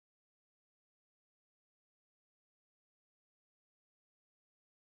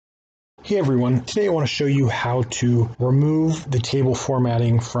Hey everyone, today I want to show you how to remove the table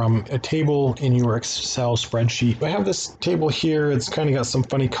formatting from a table in your Excel spreadsheet. I have this table here, it's kind of got some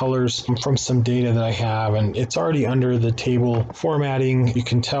funny colors from some data that I have, and it's already under the table formatting. You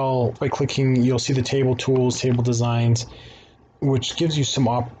can tell by clicking, you'll see the table tools, table designs, which gives you some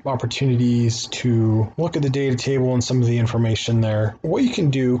opportunities to look at the data table and some of the information there. What you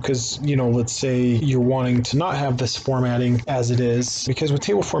can do, because, let's say you're wanting to not have this formatting as it is, because with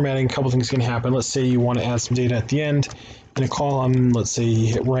table formatting, a couple things can happen. Let's say you want to add some data at the end in a column, let's say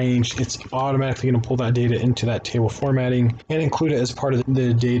you hit range, it's automatically going to pull that data into that table formatting and include it as part of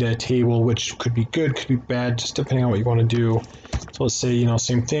the data table, which could be good, could be bad, just depending on what you want to do. So let's say,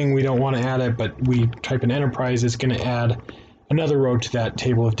 same thing, we don't want to add it, but we type in enterprise, it's going to add another row to that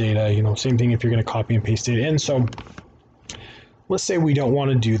table of data. Same thing if you're going to copy and paste data in. So let's say we don't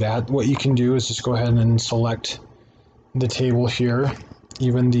want to do that. What you can do is just go ahead and select the table here,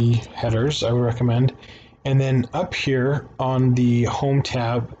 even the headers, I would recommend. And then up here on the home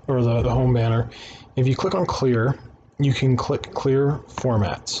tab, or the home banner, if you click on clear, you can click clear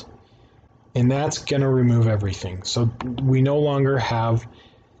formats. And that's going to remove everything. So we no longer have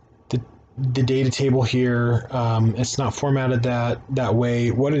the data table here. It's not formatted that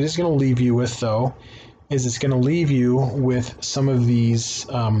way. What it is going to leave you with, though, is it's going to leave you with some of these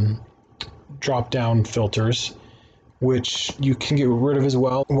drop-down filters, which you can get rid of as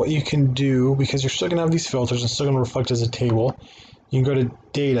well. What you can do, because you're still going to have these filters and still going to reflect as a table, you can go to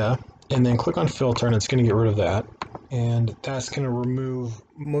data and then click on filter, and it's going to get rid of that. And that's going to remove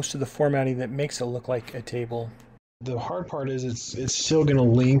most of the formatting that makes it look like a table. The hard part is it's still going to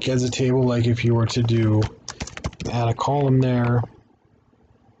link as a table. Like if you were to add a column there,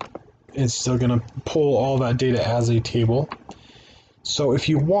 it's still going to pull all that data as a table. So if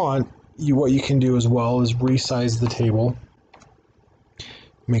you want, what you can do as well is resize the table,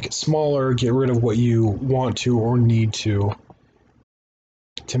 make it smaller, get rid of what you want to or need to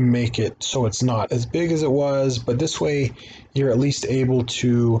make it so it's not as big as it was. But this way you're at least able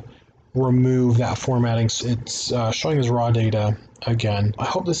to remove that formatting. It's showing as raw data again. I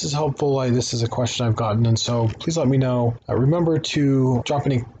hope this is helpful. This is a question I've gotten, and so please let me know. Remember to drop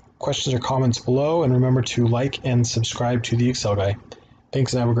any questions or comments below, and remember to like and subscribe to the Excel Guy.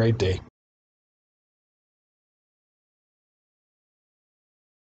 Thanks and have a great day.